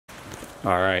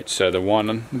Alright, so the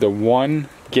one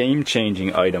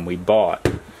game-changing item we bought,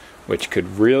 which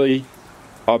could really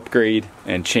upgrade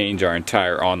and change our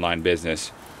entire online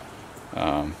business,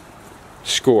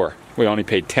 Score. We only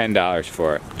paid $10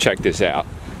 for it. Check this out.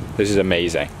 This is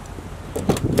amazing.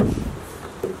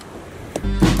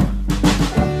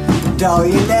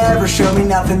 Dolly, you never showed me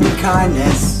nothing but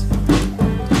kindness.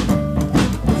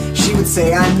 She would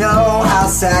say, I know how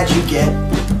sad you get.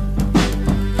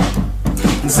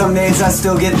 And some days I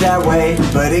still get that way,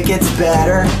 but it gets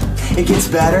better. It gets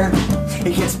better.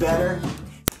 It gets better.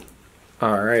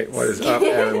 Alright, what is up,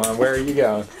 everyone? Where are you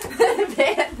going?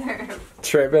 Bathroom.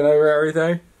 Tripping over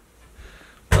everything?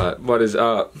 But what is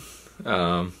up?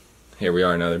 Here we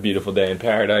are, another beautiful day in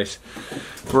paradise.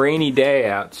 Rainy day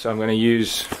out, so I'm going to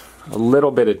use a little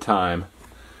bit of time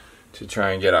to try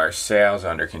and get our sales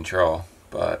under control.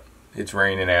 But it's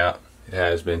raining out. It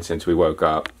has been since we woke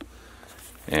up.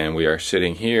 And we are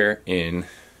sitting here in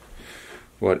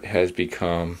what has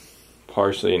become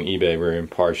partially an eBay room,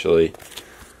 partially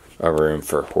a room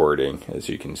for hoarding, as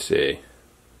you can see.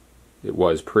 It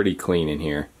was pretty clean in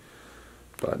here,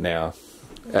 but now,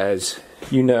 as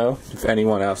you know, if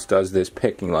anyone else does this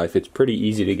picking life, it's pretty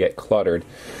easy to get cluttered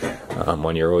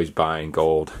when you're always buying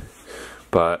gold.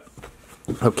 But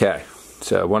okay,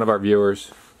 so one of our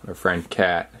viewers, our friend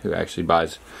Kat, who actually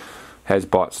has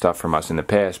bought stuff from us in the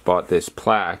past, bought this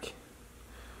plaque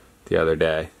the other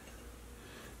day,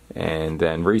 and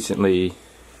then recently,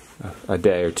 a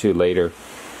day or two later,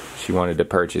 she wanted to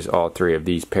purchase all three of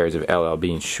these pairs of LL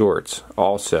Bean shorts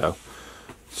also.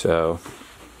 So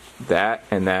that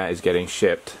and that is getting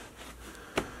shipped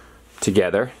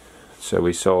together. So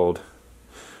we sold,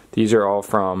 these are all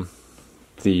from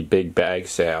the big bag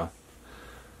sale.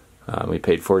 We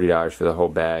paid $40 for the whole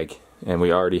bag, and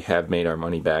we already have made our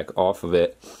money back off of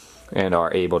it and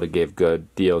are able to give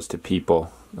good deals to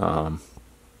people.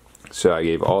 So I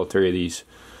gave all three of these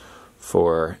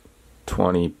for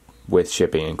 $20 with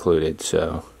shipping included,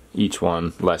 so each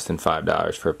one less than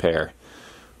 $5 for a pair,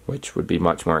 which would be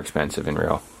much more expensive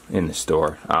in the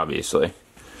store, obviously.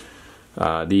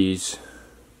 These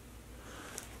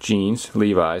jeans,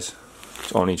 Levi's,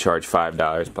 only charge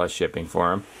 $5 plus shipping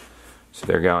for them, so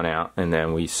they're going out. And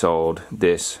then we sold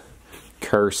this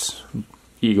Curse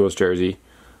Eagles jersey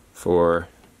for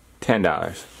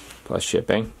 $10 plus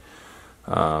shipping.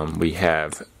 We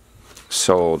have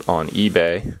sold on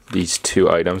eBay these two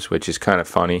items, which is kind of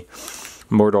funny.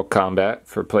 Mortal Kombat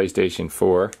for PlayStation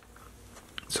 4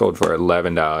 sold for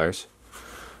 $11.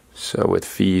 So with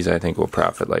fees, I think we'll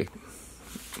profit like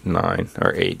 $9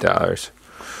 or $8.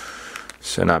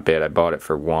 So not bad. I bought it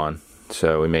for $1,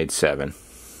 so we made $7.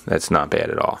 That's not bad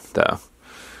at all, though.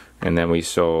 And then we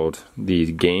sold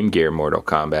these Game Gear Mortal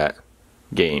Kombat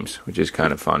games, which is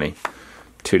kind of funny.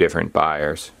 Two different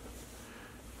buyers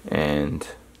and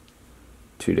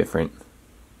two different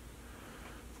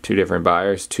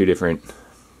buyers, two different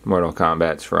Mortal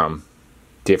Kombats from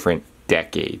different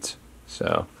decades.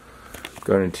 So I'm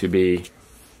going to be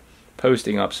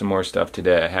posting up some more stuff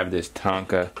today. I have this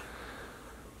Tonka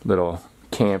little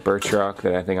camper truck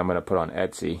that I think I'm going to put on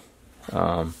Etsy.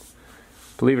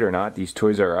 Believe it or not, these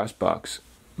Toys R Us bucks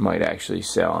might actually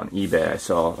sell on eBay. I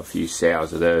saw a few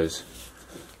sales of those,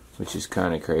 which is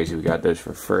kind of crazy. We got those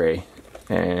for free.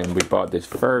 And we bought this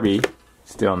Furby,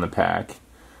 still in the pack,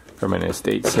 from an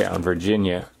estate sale in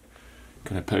Virginia.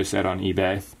 Gonna post that on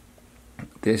eBay.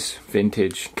 This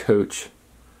vintage Coach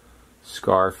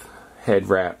scarf head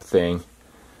wrap thing,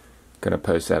 gonna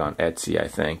post that on Etsy, I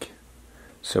think.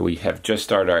 So we have just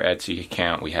started our Etsy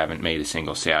account. We haven't made a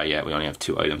single sale yet. We only have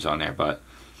 2 items on there, but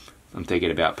I'm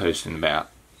thinking about posting about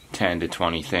 10 to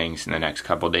 20 things in the next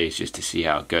couple days just to see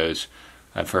how it goes.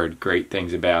 I've heard great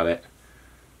things about it,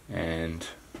 and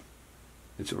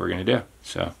that's what we're gonna do.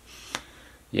 So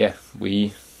yeah,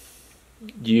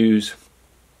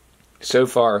 so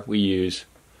far we use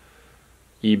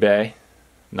eBay,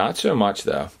 not so much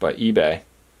though, but eBay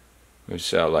we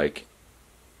sell like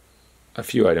a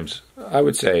few items, I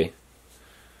would say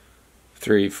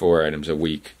 3-4 items a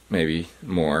week, maybe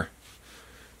more.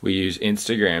 We use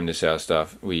Instagram to sell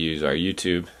stuff, we use our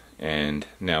YouTube, and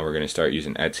now we're going to start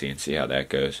using Etsy and see how that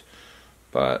goes.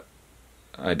 But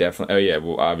I definitely, oh yeah,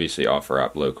 we'll obviously offer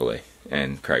up locally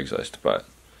and Craigslist, but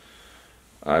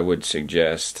I would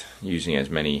suggest using as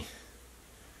many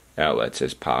outlets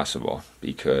as possible,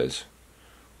 because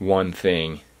one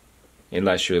thing,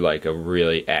 unless you're like a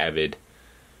really avid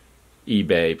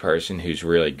eBay person who's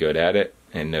really good at it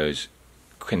and knows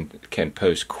can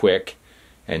post quick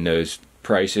and knows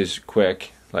prices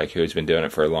quick, like who's been doing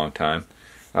it for a long time,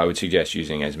 I would suggest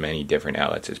using as many different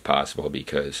outlets as possible,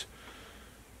 because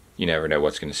you never know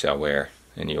what's going to sell where,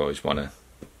 and you always want to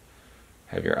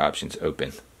have your options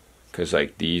open, because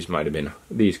like these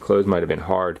clothes might have been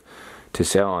hard to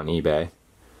sell on eBay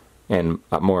and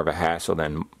more of a hassle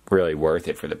than really worth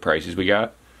it for the prices we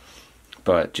got.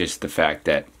 But just the fact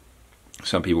that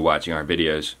some people watching our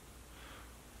videos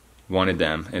wanted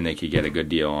them and they could get a good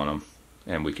deal on them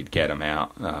and we could get them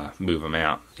out, move them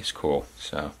out, is cool.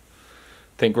 So I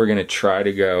think we're gonna try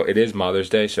to go. It is Mother's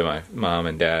Day, so my mom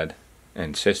and dad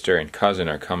and sister and cousin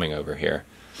are coming over here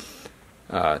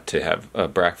to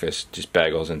have breakfast, just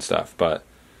bagels and stuff. But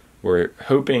we're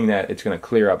hoping that it's gonna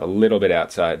clear up a little bit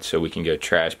outside so we can go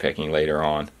trash picking later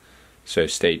on. So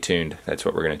stay tuned. That's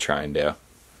what we're gonna try and do.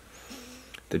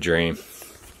 The dream.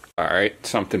 Alright,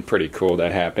 something pretty cool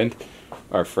that happened.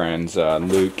 Our friends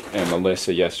Luke and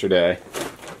Melissa yesterday,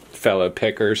 fellow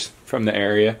pickers from the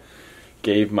area,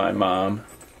 gave my mom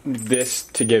this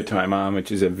to give to my mom,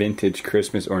 which is a vintage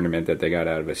Christmas ornament that they got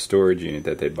out of a storage unit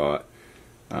that they bought.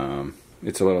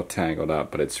 It's a little tangled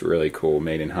up, but it's really cool,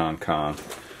 made in Hong Kong.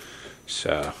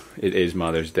 So it is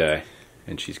Mother's Day,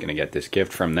 and she's going to get this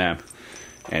gift from them.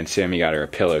 And Sammy got her a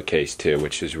pillowcase too,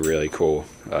 which is really cool.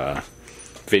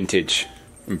 Vintage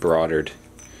embroidered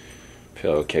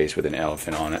pillowcase with an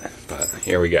elephant on it. But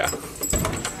here we go.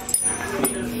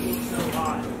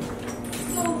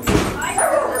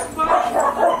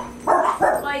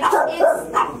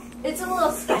 It's a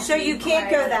little sketchy. So you can't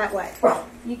go that way.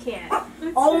 You can't.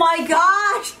 Oh my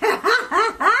gosh!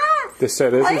 This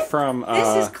is from.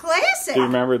 This is classic. Do you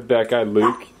remember that guy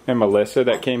Luke and Melissa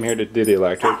that came here to do the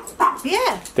electric?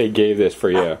 Yeah. They gave this for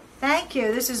you. Thank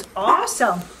you. This is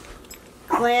awesome.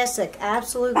 Classic.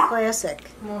 Absolute classic.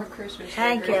 More Christmas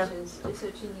Thank you. decorations. It's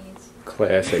what she needs.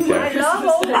 Classic. I Yeah. love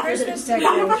old Christmas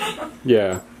decorations.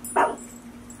 Yeah.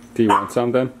 Do you want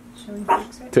something Should we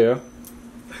fix it? too?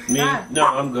 Me? No,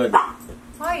 I'm good.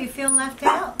 Why, you feel left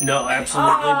out? No,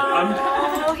 absolutely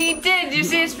not. Oh, he did. Did you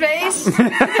see his face?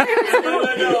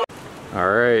 All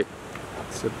right.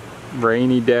 It's a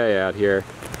rainy day out here,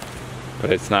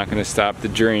 but it's not going to stop the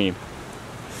dream.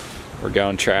 We're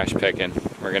going trash picking.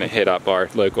 We're going to hit up our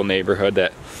local neighborhood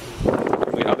that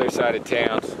on the other side of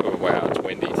town. Oh wow, it's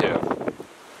windy too.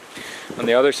 On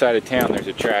the other side of town, there's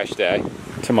a trash day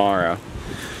tomorrow.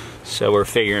 So we're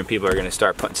figuring people are going to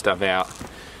start putting stuff out.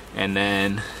 And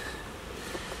then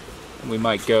we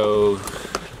might go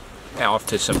off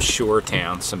to some shore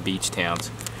towns, some beach towns,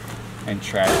 and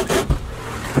trash pick.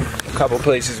 A couple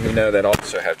places we know that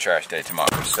also have trash day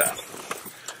tomorrow. So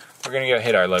we're going to go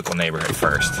hit our local neighborhood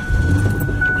first.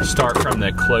 Start from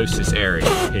the closest area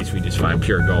in case we just find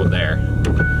pure gold there,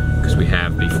 because we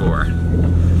have before.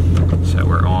 So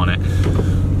we're on it.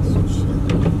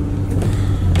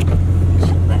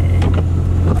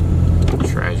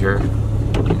 Treasure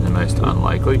in the most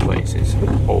unlikely places,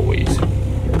 always.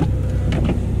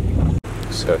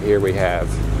 So here we have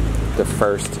the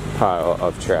first pile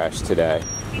of trash today,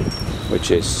 which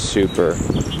is super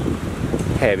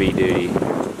heavy duty,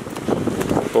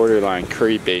 borderline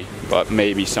creepy, but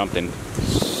maybe something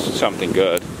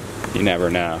good. You never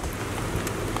know.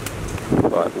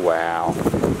 But wow,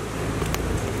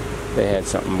 they had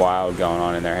something wild going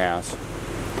on in their house.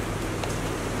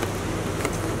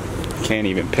 Can't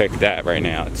even pick that right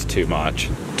now. It's too much.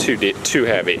 Too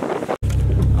heavy.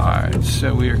 Alright,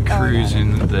 so we are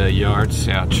cruising the yard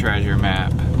sale treasure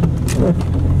map.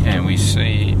 And we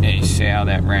see a sale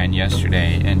that ran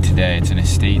yesterday and today. It's an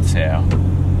estate sale.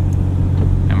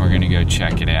 And we're going to go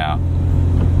check it out.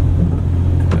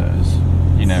 Because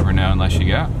you never know unless you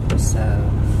go.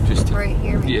 So, Just right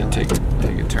here. Yeah, take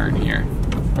a turn here.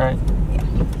 Right? Yeah.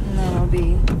 And then it'll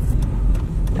be.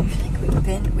 I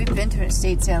think we've been to an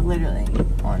estate sale literally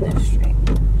on this street.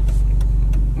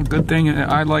 Good thing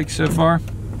I like so far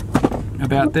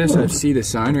about this, I see the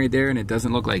sign right there and it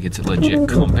doesn't look like it's a legit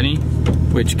company,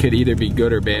 which could either be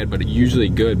good or bad, but usually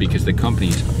good because the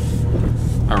companies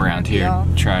around here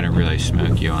try to really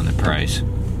smoke you on the price.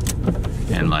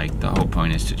 And like the whole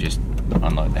point is to just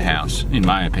unload the house, in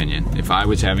my opinion. If I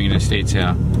was having an estate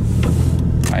sale,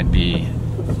 I'd be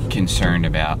concerned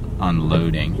about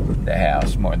unloading the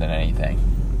house more than anything.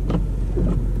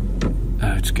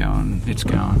 Oh, it's going. It's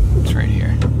right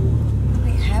here.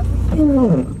 We haven't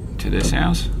been to this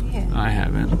house? Yeah. I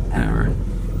haven't, never.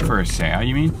 For a sale,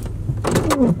 you mean?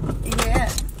 Yeah.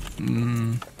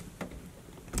 No?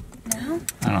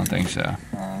 I don't think so.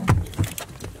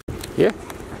 Yeah.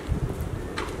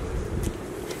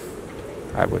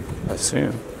 I would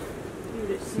assume.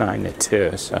 9 to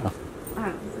 2, so.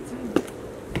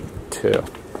 2.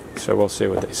 So we'll see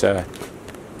what they say.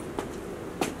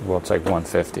 Well, it's like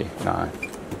 159.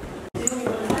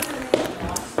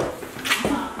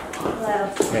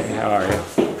 Hey, How are you?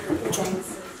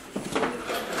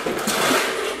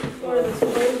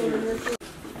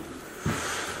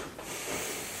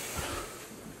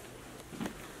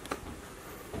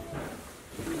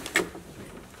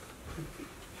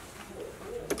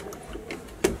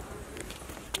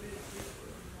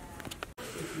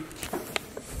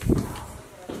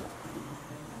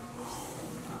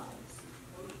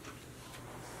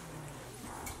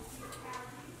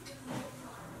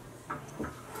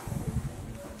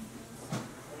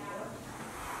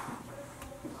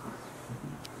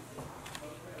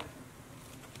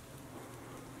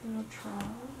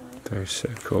 They're so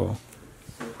cool.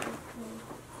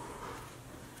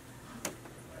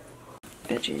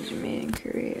 Veggies are made in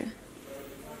Korea.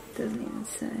 Doesn't even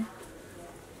say.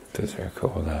 Those are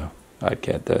cool though. I'd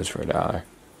get those for $1.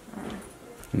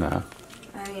 No.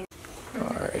 I mean,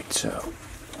 Alright, so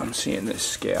I'm seeing this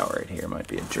scale right here. Might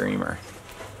be a dreamer.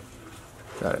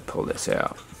 Gotta pull this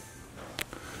out.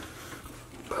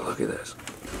 But look at this.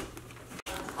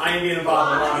 I ain't getting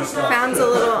involved in a lot of stuff. found a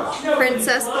little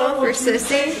princess bowl for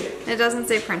Sissy. It doesn't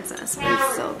say princess, but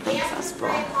it's still a princess bowl.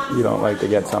 You don't like to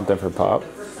get something for Pop?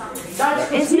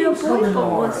 It's no boy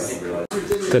bowls.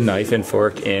 The knife and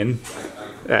fork in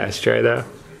ashtray though,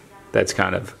 that's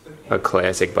kind of a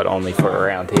classic, but only for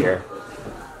around here.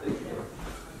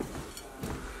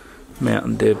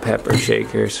 Mountain Dew pepper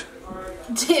shakers.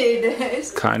 Dude,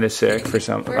 there's Kind of sick for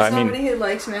some. for I somebody mean, who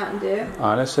likes Mountain Dew.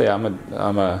 honestly, I'm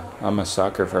a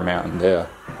sucker for Mountain Dew.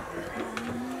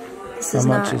 This How is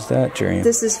much not, is that, Dream?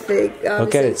 This is fake.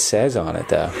 Look at it. Says on it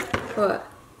though. What?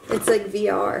 It's like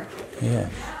VR. Yeah.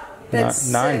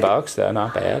 That's $9 sick. though,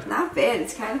 not bad. Not bad.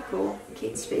 It's kind of cool.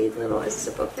 Kate Spade little. Is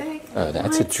this a book bag? Oh,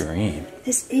 that's What? a dream.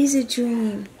 This is a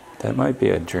dream. That might be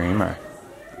a dreamer.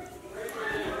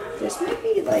 This might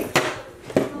be like.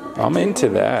 I'm into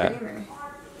that. Dreamer.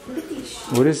 Look at these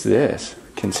shoes. What is this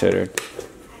considered?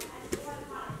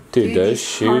 Dude, those these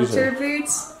shoes Hunter are...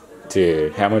 boots.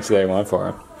 Dude, how much do they want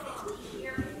for them?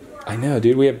 I know,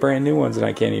 dude. We have brand new ones and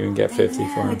I can't even get 50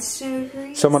 for them. It's so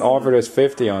great. Someone offered us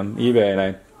 50 on eBay and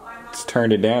I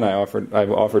turned it down. I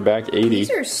offered back 80.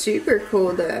 These are super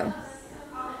cool though.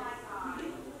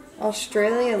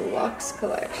 Australia Lux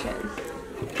collection.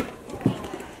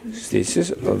 This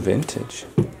is a vintage.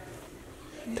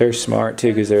 They're smart too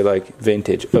because they're like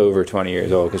vintage over 20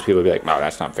 years old. Because people will be like, "No,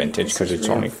 that's not vintage because This is it's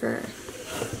real only." fur.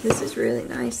 This is really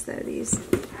nice though. These.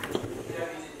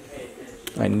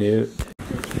 I knew.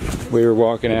 We were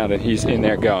walking out and he's in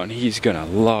there going, he's gonna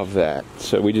love that.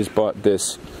 So we just bought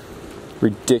this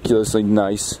ridiculously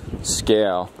nice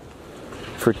scale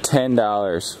for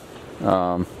 $10.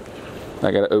 I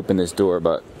gotta open this door,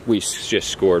 but we just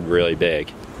scored really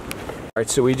big. Alright,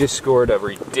 so we just scored a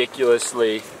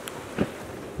ridiculously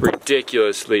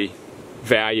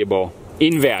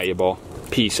invaluable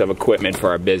piece of equipment for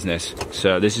our business.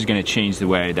 So this is gonna change the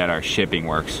way that our shipping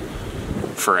works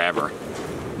forever,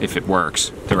 if it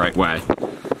works the right way.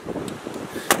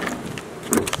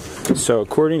 So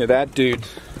according to that dude,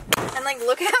 And like,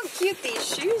 look how cute these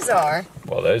shoes are.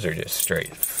 well, those are just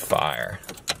straight fire.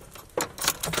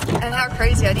 And how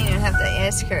crazy! I didn't even have to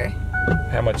ask her.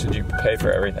 How much did you pay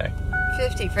for everything?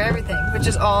 50 for everything, which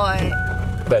is all I.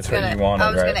 That's what you wanted,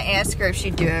 I was right? gonna ask her if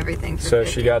she'd do everything for So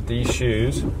 50. she got these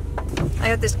shoes. I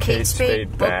got this Kate Spade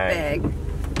book bag.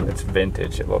 It's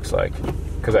vintage, it looks like.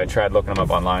 Because I tried looking them up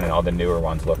online and all the newer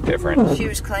ones look different. She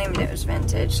was claiming it was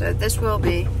vintage, so this will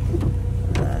be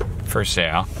For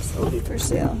sale. for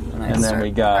sale. When I And then start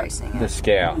we got pricing the it.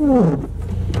 scale.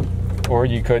 Or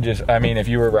you could just, I mean, if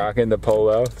you were rocking the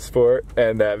Polo Sport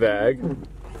and that bag,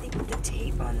 I think with the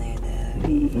tape on there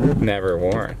though. never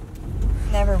worn.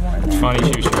 Never worn that. Funny,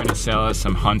 she was trying to sell us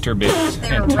some Hunter bits They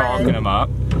and were talking red. them up,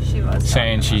 She was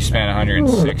saying she spent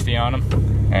 160 on them.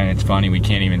 And it's funny, we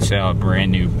can't even sell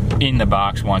brand new in the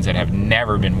box ones that have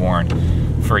never been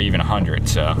worn for even 100.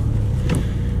 So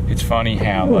it's funny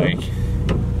how like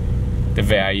the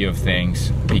value of things,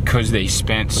 because they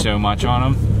spent so much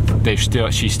on them,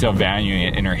 she's still valuing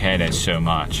it in her head as so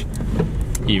much,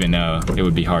 even though it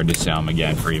would be hard to sell them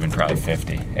again for even probably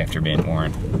 50 after being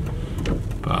worn.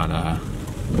 But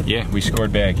yeah, we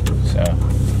scored big, so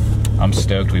I'm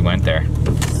stoked we went there.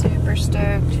 super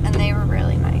stoked, and they were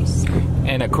really nice.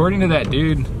 And according to that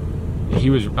dude,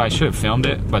 I should have filmed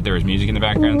it, but there was music in the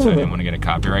background, so I didn't want to get a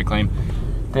copyright claim.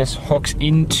 This hooks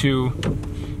into,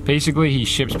 basically he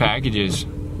ships packages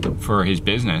for his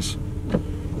business,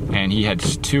 and he had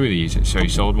 2 of these, so he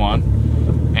sold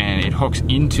one, and it hooks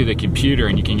into the computer,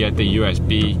 and you can get the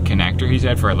USB connector he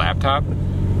said for a laptop,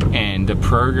 and the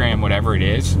program, whatever it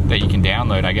is, that you can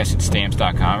download, I guess it's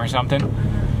stamps.com or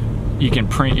something, you can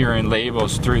print your own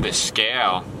labels through the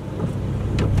scale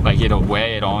like it'll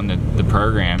weigh it on the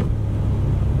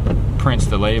program, prints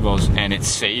the labels, and it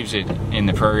saves it in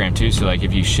the program too. So like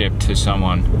if you ship to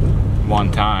someone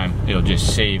one time, it'll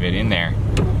just save it in there,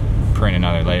 print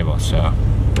another label. So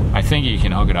I think you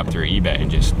can hook it up through eBay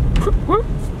and just whoop, whoop.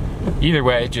 Either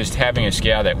way, just having a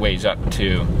scale that weighs up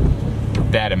to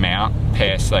that amount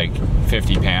past like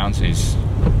 50 pounds is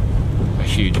a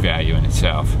huge value in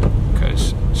itself,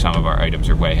 because some of our items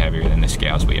are way heavier than the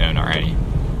scales we own already.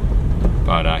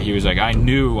 But he was like, I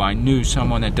knew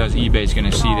someone that does eBay is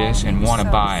gonna see this and want to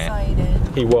buy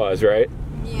it. He was, right?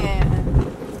 Yeah.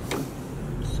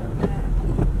 So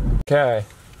happy. Okay.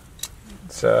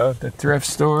 So the thrift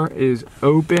store is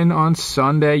open on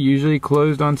Sunday, usually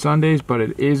closed on Sundays, but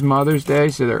it is Mother's Day,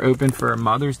 so they're open for a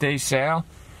Mother's Day sale.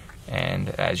 And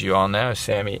as you all know,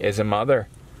 Sammy is a mother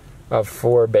of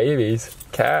 4 babies,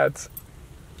 cats,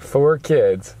 4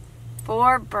 kids.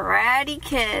 4 bratty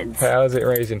kids. How's it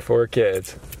raising 4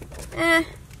 kids?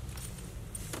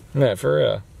 No, for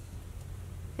real.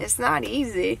 It's not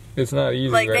easy. It's not easy.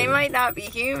 Like, raising. they might not be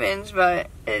humans, but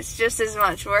it's just as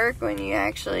much work when you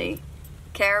actually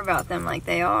care about them like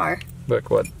they are. Look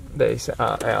what they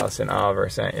Alice and Oliver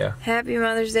sent you. Happy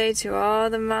Mother's Day to all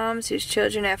the moms whose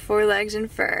children have 4 legs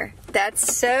and fur.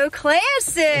 That's so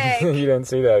classic! You didn't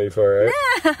see that before,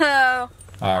 right? No!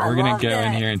 Alright, we're gonna go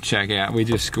in here and check out. We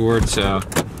just scored, so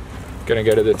gonna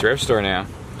go to the thrift store now.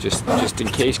 Just in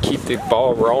case, keep the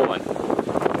ball rolling.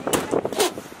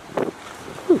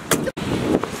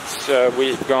 So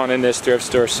we've gone in this thrift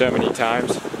store so many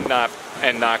times, not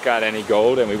got any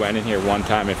gold, and we went in here one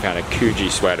time and found a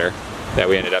Coogee sweater that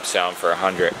we ended up selling for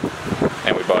 100,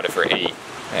 and we bought it for 8,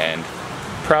 and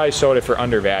probably sold it for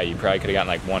undervalue. Probably could have gotten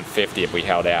like 150 if we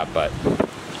held out, but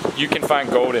you can find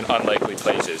gold in unlikely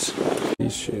places.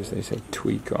 These shoes, they say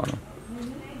Tweak on them.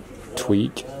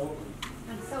 Tweak.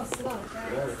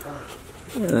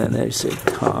 And then they say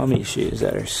Tommy shoes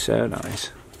that are so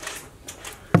nice.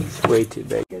 It's way too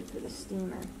big. Good for the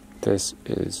steamer. This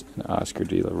is an Oscar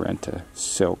de la Renta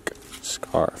silk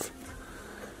scarf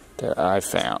that I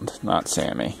found, not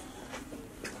Sammy.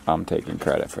 I'm taking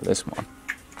credit for this one.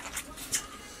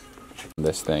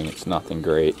 This thing, it's nothing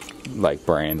great, like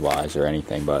brand-wise or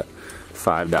anything, but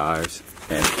 $5.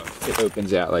 And it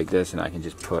opens out like this, and I can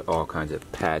just put all kinds of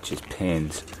patches,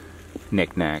 pins,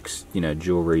 knickknacks, you know,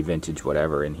 jewelry, vintage,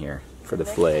 whatever in here for the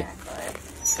flea.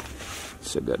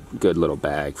 It's a good little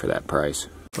bag for that price.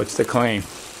 What's the claim?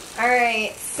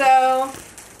 Alright, so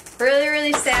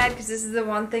really sad because this is the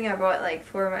one thing I bought like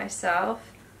for myself.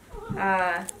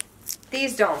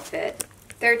 These don't fit.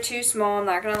 They're too small, I'm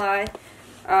not gonna lie.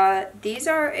 These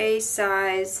are a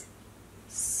size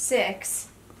 6,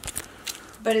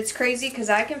 but it's crazy because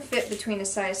I can fit between a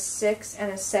size 6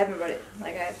 and a 7, but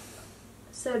like I've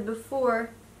said before,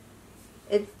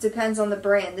 it depends on the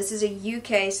brand. This is a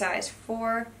UK size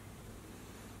 4,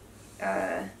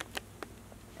 and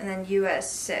then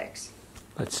US 6.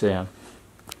 Let's see them.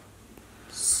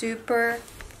 Super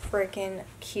freaking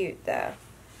cute though.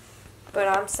 But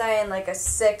I'm saying like a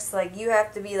 6, like you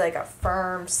have to be like a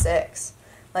firm 6.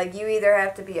 Like you either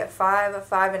have to be a 5, a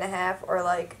 5.5, or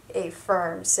like a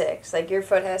firm 6. Like your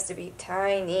foot has to be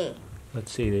tiny.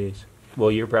 Let's see these.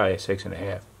 Well, you're probably a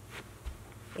 6.5.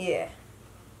 Yeah.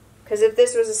 Because if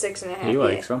this was a 6.5, He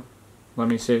likes them. Let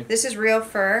me see. This is real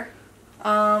fur.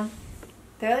 They're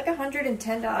like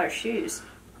 $110 shoes.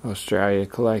 Australia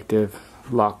Collective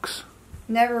Lux.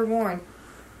 Never worn.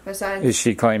 Besides, Is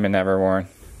she claiming never worn?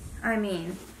 I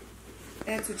mean,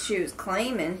 that's what she was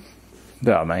claiming.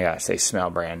 Oh my gosh, they smell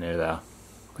brand new though.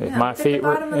 If Yeah, my look at feet the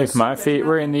bottom were of the if my shoe. feet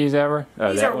were in these ever,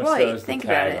 oh, These that are one white. shows the Think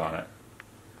about tag it. on it.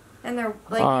 And they're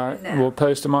like, All right, no. we'll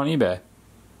post them on eBay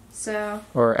So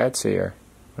or Etsy or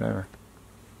whatever.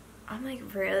 I'm like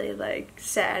really like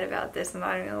sad about this. I'm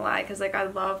not even gonna lie, because like I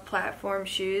love platform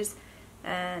shoes,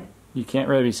 and You can't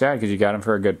really be sad because you got them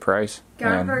for a good price,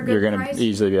 Got 'em and for a good you're gonna price?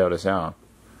 easily be able to sell them.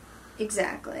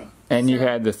 exactly. And you So-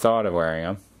 had the thought of wearing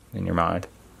them in your mind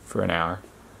for an hour,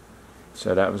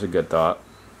 so that was a good thought.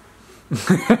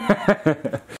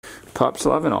 Pup's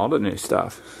loving all the new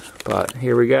stuff, but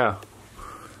here we go.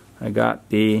 I got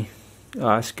the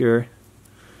Oscar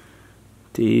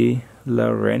de la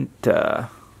Renta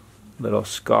little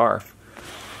scarf.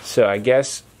 So I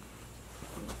guess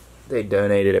they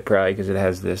donated it probably because it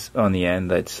has this on the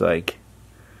end that's like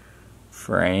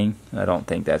fraying. I don't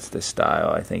think that's the style.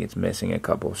 I think it's missing a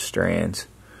couple strands,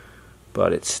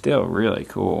 but it's still really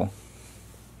cool.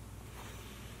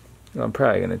 I'm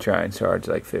probably going to try and charge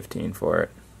like $15 for it.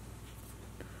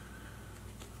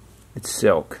 It's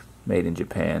silk, made in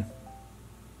Japan.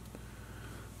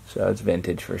 So it's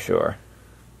vintage for sure.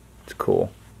 It's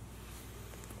cool.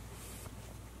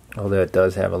 Although it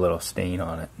does have a little stain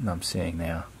on it, I'm seeing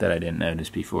now, that I didn't notice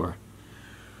before.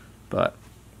 But,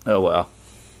 oh well.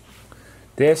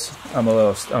 This,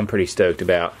 I'm pretty stoked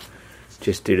about,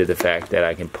 just due to the fact that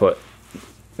I can put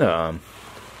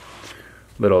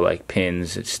little like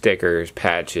pins, stickers,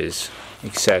 patches,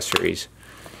 accessories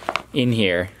in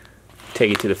here,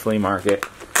 take it to the flea market.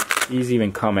 These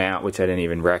even come out, which I didn't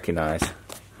even recognize.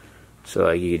 So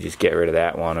like you could just get rid of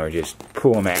that one, or just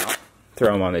pull them out,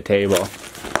 throw them on the table,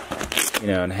 you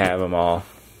know, and have them all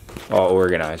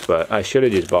organized. But I should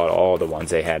have just bought all the ones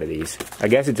they had of these. I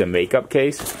guess it's a makeup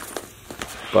case,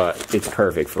 but it's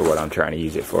perfect for what I'm trying to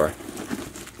use it for.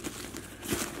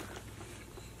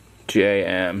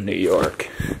 JM New York.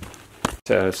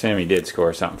 So Sammy did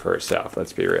score something for herself.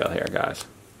 Let's be real here, guys.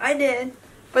 I did,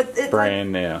 but it's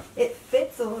brand new. It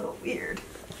fits a little weird.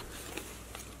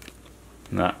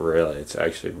 Not really. It's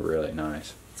actually really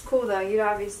nice. It's cool though. You'd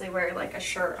obviously wear like a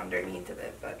shirt underneath of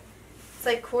it, but it's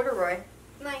like corduroy.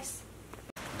 Nice.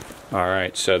 All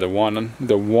right. So the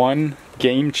one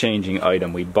game-changing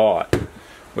item we bought,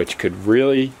 which could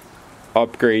really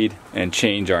upgrade and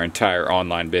change our entire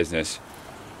online business.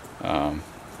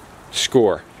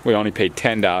 Score. We only paid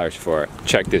 $10 for it.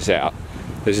 Check this out.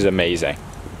 This is amazing.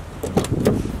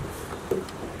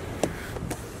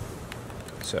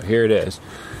 So here it is.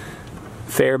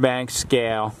 Fairbanks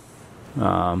scale.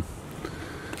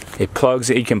 It plugs.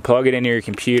 You can plug it into your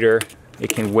computer. It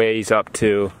can weighs up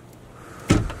to.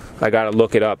 I gotta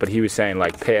look it up, but he was saying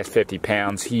like past 50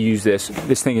 pounds. He used this.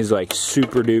 This thing is like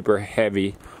super duper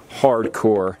heavy,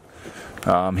 hardcore.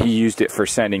 He used it for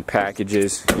sending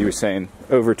packages. He was saying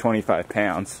over 25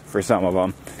 pounds for some of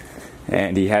them.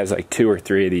 And he has like 2 or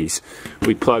 3 of these.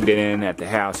 We plugged it in at the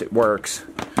house. It works.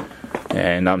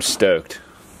 And I'm stoked.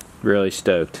 Really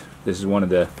stoked. This is one of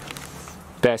the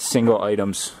best single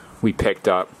items we picked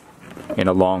up in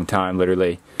a long time.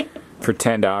 Literally, for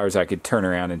 $10 I could turn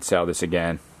around and sell this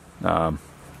again.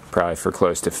 Probably for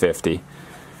close to 50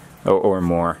 or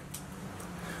more.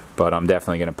 But I'm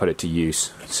definitely going to put it to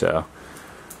use. So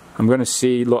I'm going to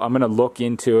see. I'm going to look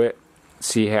into it,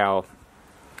 see how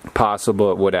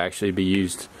possible it would actually be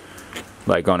used,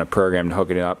 like on a program to hook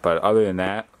it up. But other than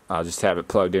that, I'll just have it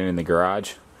plugged in the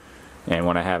garage. And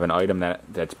when I have an item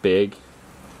that's big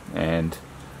and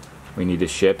we need to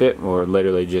ship it, or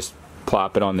literally just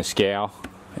plop it on the scale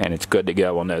and it's good to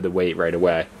go. We'll know the weight right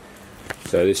away.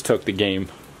 So this took the game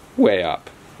way up,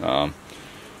 the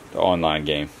online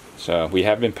game. So we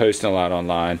have been posting a lot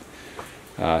online,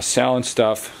 selling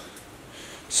stuff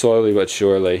slowly but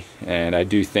surely, and I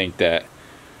do think that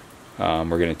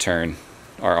we're going to turn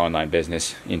our online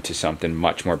business into something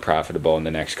much more profitable in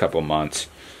the next couple months,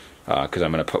 because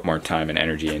I'm going to put more time and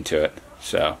energy into it.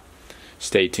 So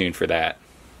stay tuned for that.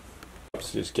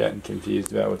 Just getting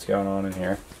confused about what's going on in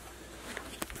here.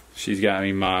 She's got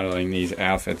me modeling these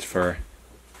outfits for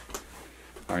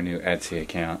our new Etsy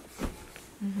account.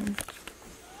 Mm-hmm.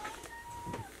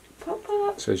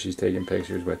 So she's taking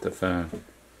pictures with the phone.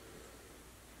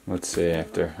 Let's see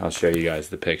after. I'll show you guys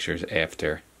the pictures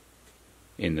after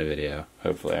in the video.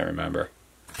 Hopefully I remember.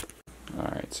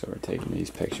 Alright, so we're taking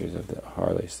these pictures of the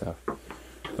Harley stuff.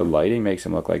 The lighting makes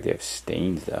them look like they have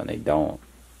stains though, and they don't.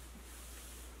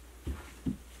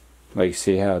 Like,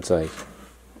 see how it's like...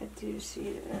 I do see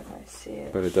it, I see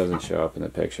it. But it doesn't show up in the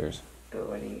pictures. But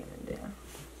what are you going to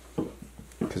do?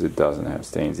 Because it doesn't have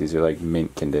stains. These are like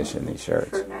mint condition, these shirts.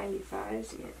 For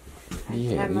 95s,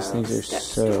 yeah, these things are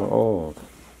so old.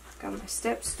 Got my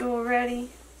step stool ready.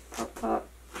 Pop,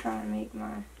 trying to make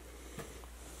my...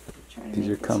 These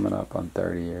are coming up on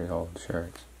 30-year-old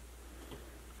shirts.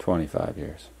 25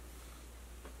 years.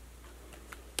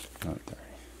 Not 30.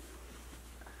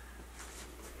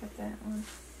 Got that one.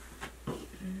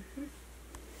 Mm-hmm.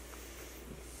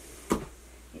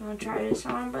 You want to try this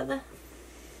on, brother?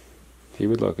 He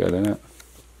would look good in it.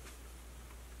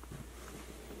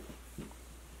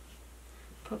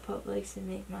 Pop likes to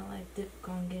make my life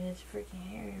difficult and get his freaking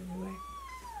hair everywhere.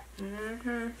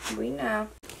 Mm-hmm. We know.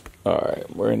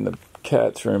 Alright, we're in the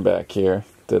cat's room back here.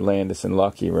 The Landis and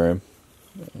Lucky room.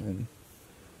 And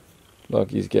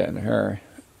Lucky's getting her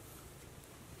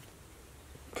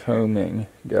combing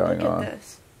going on. Look at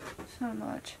this. So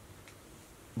much.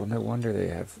 Well, no wonder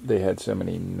they had so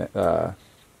many because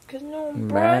no one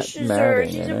brushes her.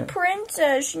 She's a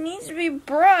princess. She needs to be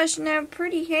brushed and have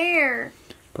pretty hair.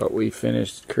 But we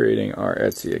finished creating our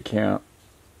Etsy account.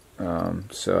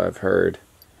 So I've heard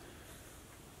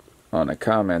on a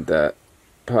comment that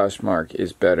Poshmark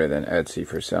is better than Etsy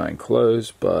for selling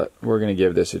clothes, but we're going to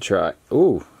give this a try.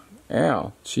 Ooh,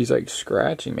 ow. She's like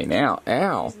scratching me now.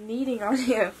 Ow. She's kneading on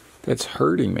you. That's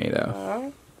hurting me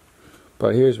though.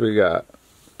 But here's what we got.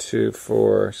 2,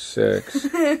 4, 6,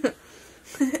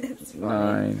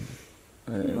 9.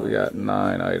 We got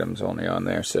 9 items only on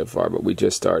there so far, but we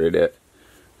just started it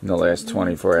in the last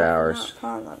 24 hours.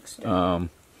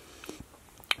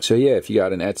 So yeah, if you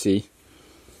got an Etsy,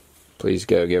 please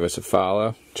go give us a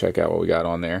follow. Check out what we got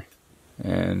on there,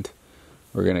 and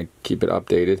we're gonna keep it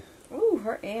updated. Ooh,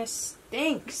 her ass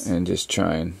stinks. And just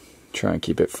try and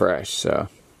keep it fresh. So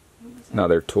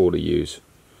another tool to use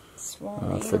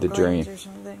for the dream.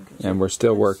 And we're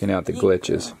still working out the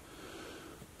glitches,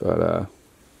 but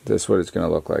this is what it's gonna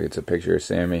look like. It's a picture of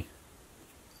Sammy,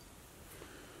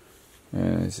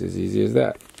 and it's as easy as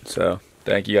that. So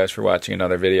thank you guys for watching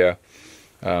another video.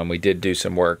 We did do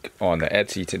some work on the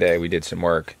Etsy today. We did some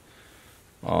work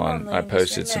on, I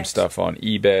posted some stuff on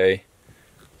eBay,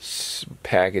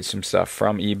 packaged some stuff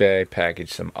from eBay,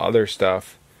 packaged some other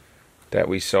stuff that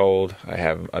we sold. I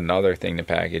have another thing to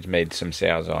package, made some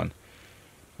sales on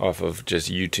off of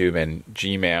just YouTube and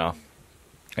Gmail.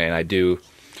 And I do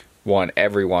want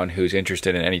everyone who's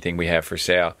interested in anything we have for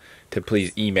sale to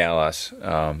please email us.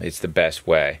 It's the best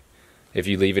way. If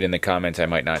you leave it in the comments, I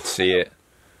might not see it.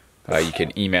 You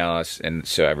can email us, and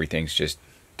so everything's just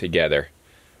together.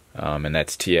 And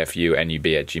that's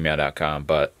tfunub@gmail.com.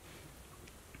 But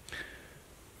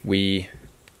we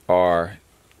are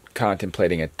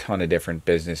contemplating a ton of different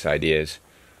business ideas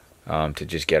to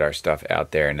just get our stuff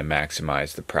out there and to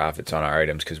maximize the profits on our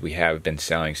items, because we have been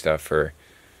selling stuff for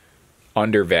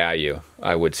under value,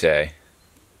 I would say,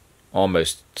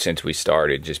 almost since we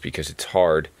started, just because it's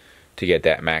hard to get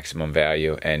that maximum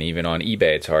value. And even on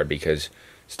eBay it's hard because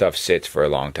stuff sits for a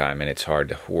long time and it's hard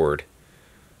to hoard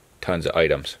tons of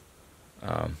items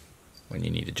when you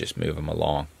need to just move them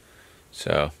along.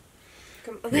 So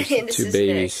Landis 2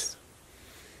 babies.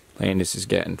 Landis is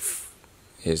getting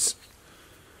his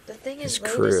The thing is,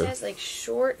 crew. Landis has like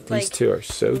short, These like 2 are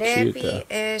so cute though. nappy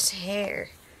ass hair.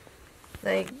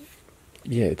 Like,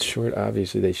 yeah, it's short.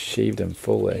 Obviously they shaved him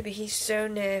fully. maybe he's so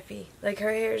nappy. Like,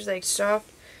 her hair's like soft.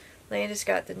 Landis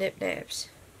got the nip naps.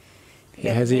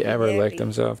 Yeah, has he ever licked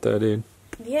himself though, dude?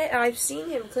 Yeah, I've seen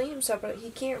him clean himself, but he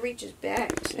can't reach his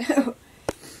back, so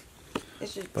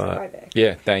it's just dry back.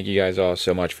 Yeah, thank you guys all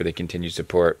so much for the continued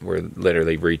support. We're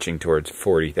literally reaching towards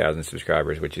 40,000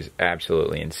 subscribers, which is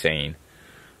absolutely insane.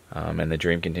 And the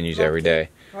dream continues every day.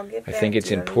 I think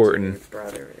it's important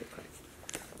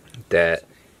that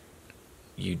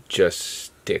you just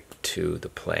stick to the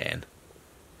plan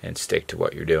and stick to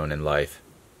what you're doing in life.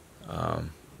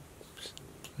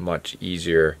 Much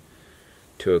easier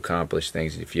to accomplish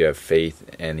things if you have faith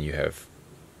and you have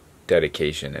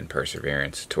dedication and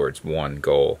perseverance towards one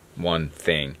goal, one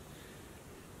thing.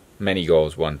 Many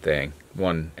goals, one thing,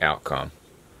 one outcome.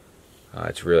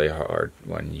 It's really hard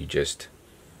when you just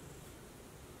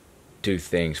do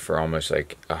things for almost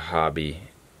like a hobby,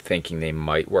 thinking they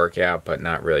might work out but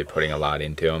not really putting a lot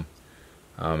into them.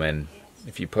 And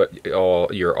if you put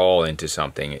your all into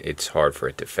something, it's hard for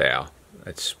it to fail.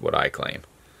 That's what I claim.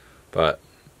 But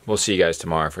we'll see you guys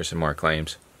tomorrow for some more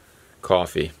claims.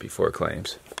 Coffee before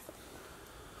claims.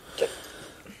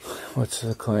 What's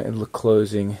the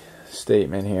closing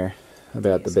statement here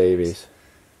about the babies?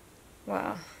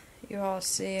 Wow, you all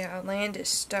see how Landis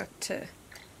stuck to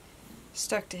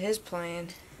his plan,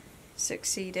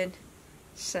 succeeded.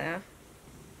 So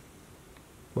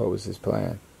What was his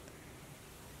plan?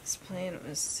 his plan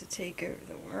was to take over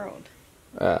the world.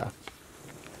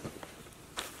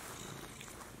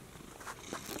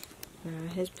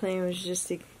 His plan was just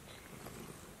to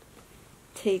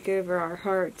take over our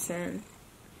hearts, and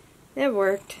it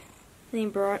worked. He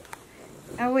brought...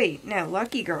 Oh wait, no,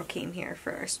 Lucky Girl came here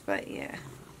first, but yeah.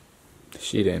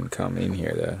 She didn't come in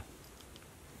here though.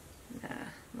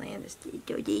 Nah, Landis did.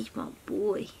 Oh, this my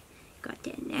boy. Got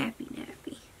that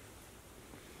nappy.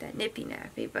 That nippy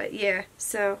nappy, but yeah,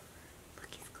 so... Look,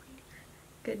 he's cleaning.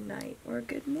 Good night, or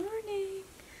good morning.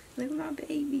 Look at my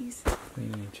babies.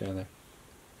 Cleaning each other.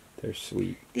 They're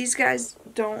sweet. These guys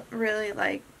don't really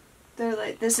like... They're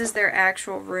like, this is their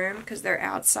actual room because they're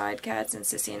outside cats, and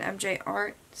Sissy and MJ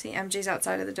aren't. See, MJ's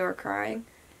outside of the door crying.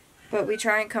 But we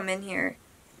try and come in here,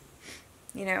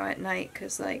 you know, at night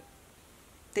because, like,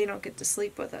 they don't get to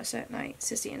sleep with us at night.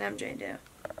 Sissy and MJ do.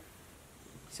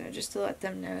 So just to let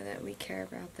them know that we care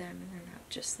about them and they're not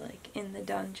just, like, in the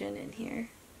dungeon in here.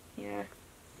 Yeah.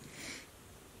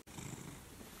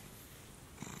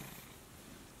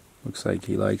 Looks like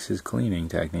he likes his cleaning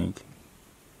technique.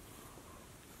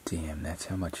 Damn, that's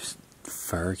how much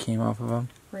fur came off of him?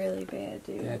 Really bad,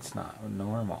 dude. That's not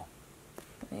normal.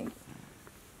 Like,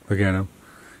 look at him.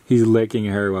 He's licking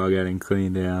her while getting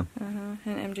cleaned down. and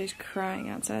MJ's crying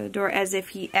outside the door as if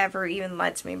he ever even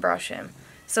lets me brush him.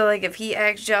 So like if he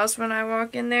acts jealous when I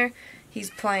walk in there, he's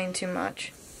playing too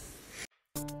much.